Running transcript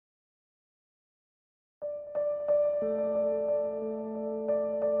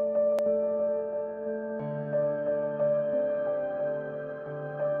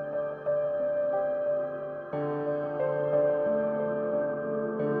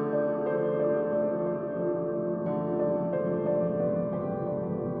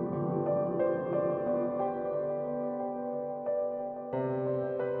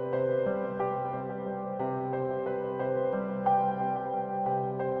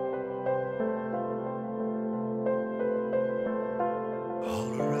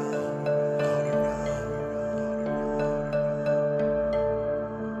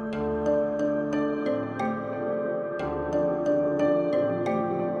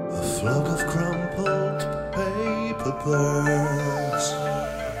Flock of crumpled paper birds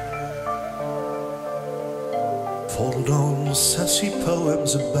folded on sassy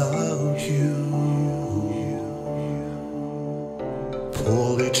poems about you,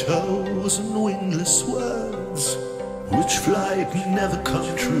 poorly chosen wingless words which flight never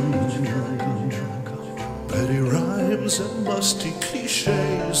come true, petty rhymes and musty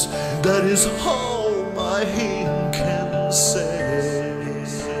cliches, that is all my ink can say.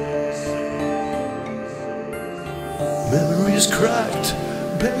 Memories cracked,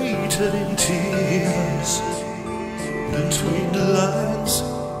 baited in tears, between the lines,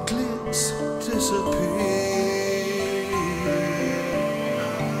 glints disappear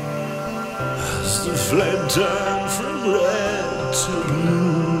as the flame turned from red to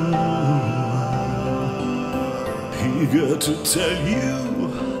blue, eager to tell you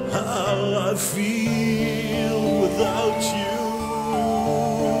how I feel without you.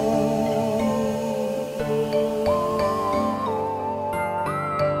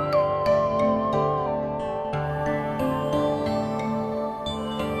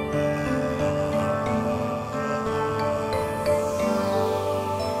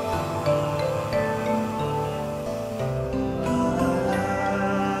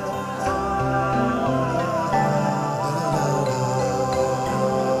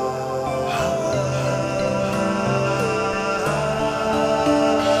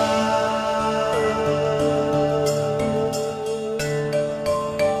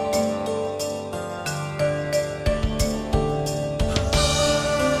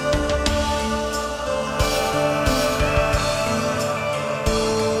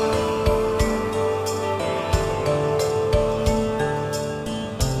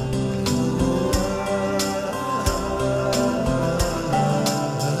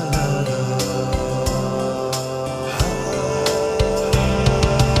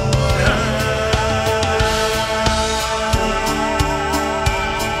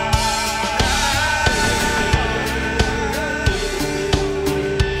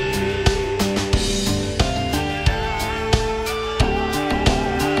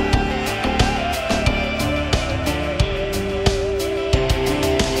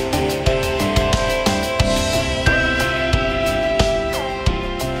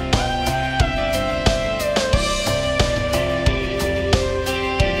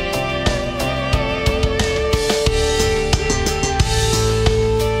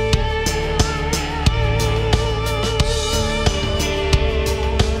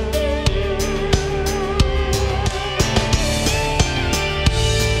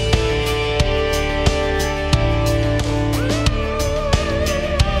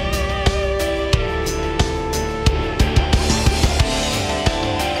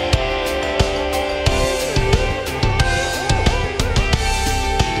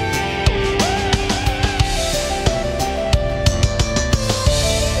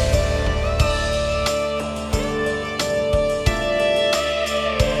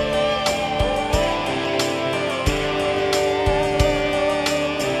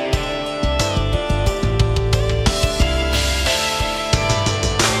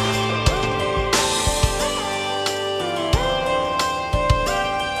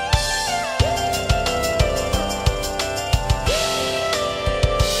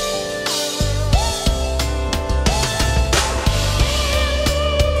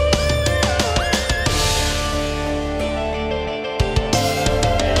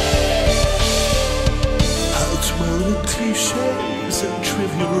 cliches and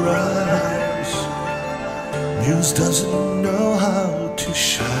trivial rhymes. Muse doesn't know how to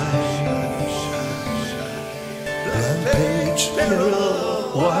shine. Rampage, mirror,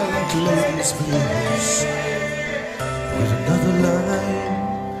 white lady's blues. With another line,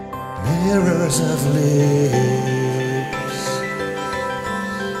 mirrors of lips.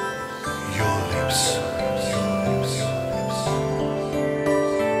 Your lips.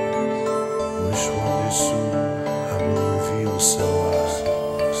 Wish one day soon I will reveal so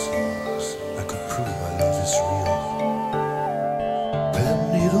I could prove my love is real.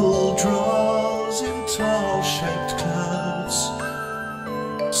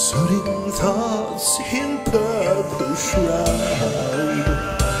 shroud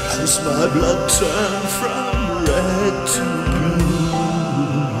as my blood turned from red to blue.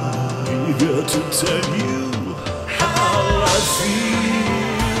 Eager to tell you how I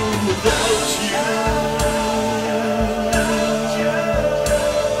feel without you.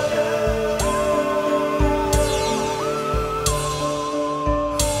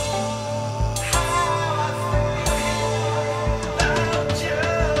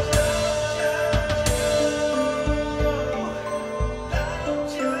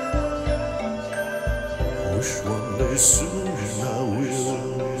 Wish one day soon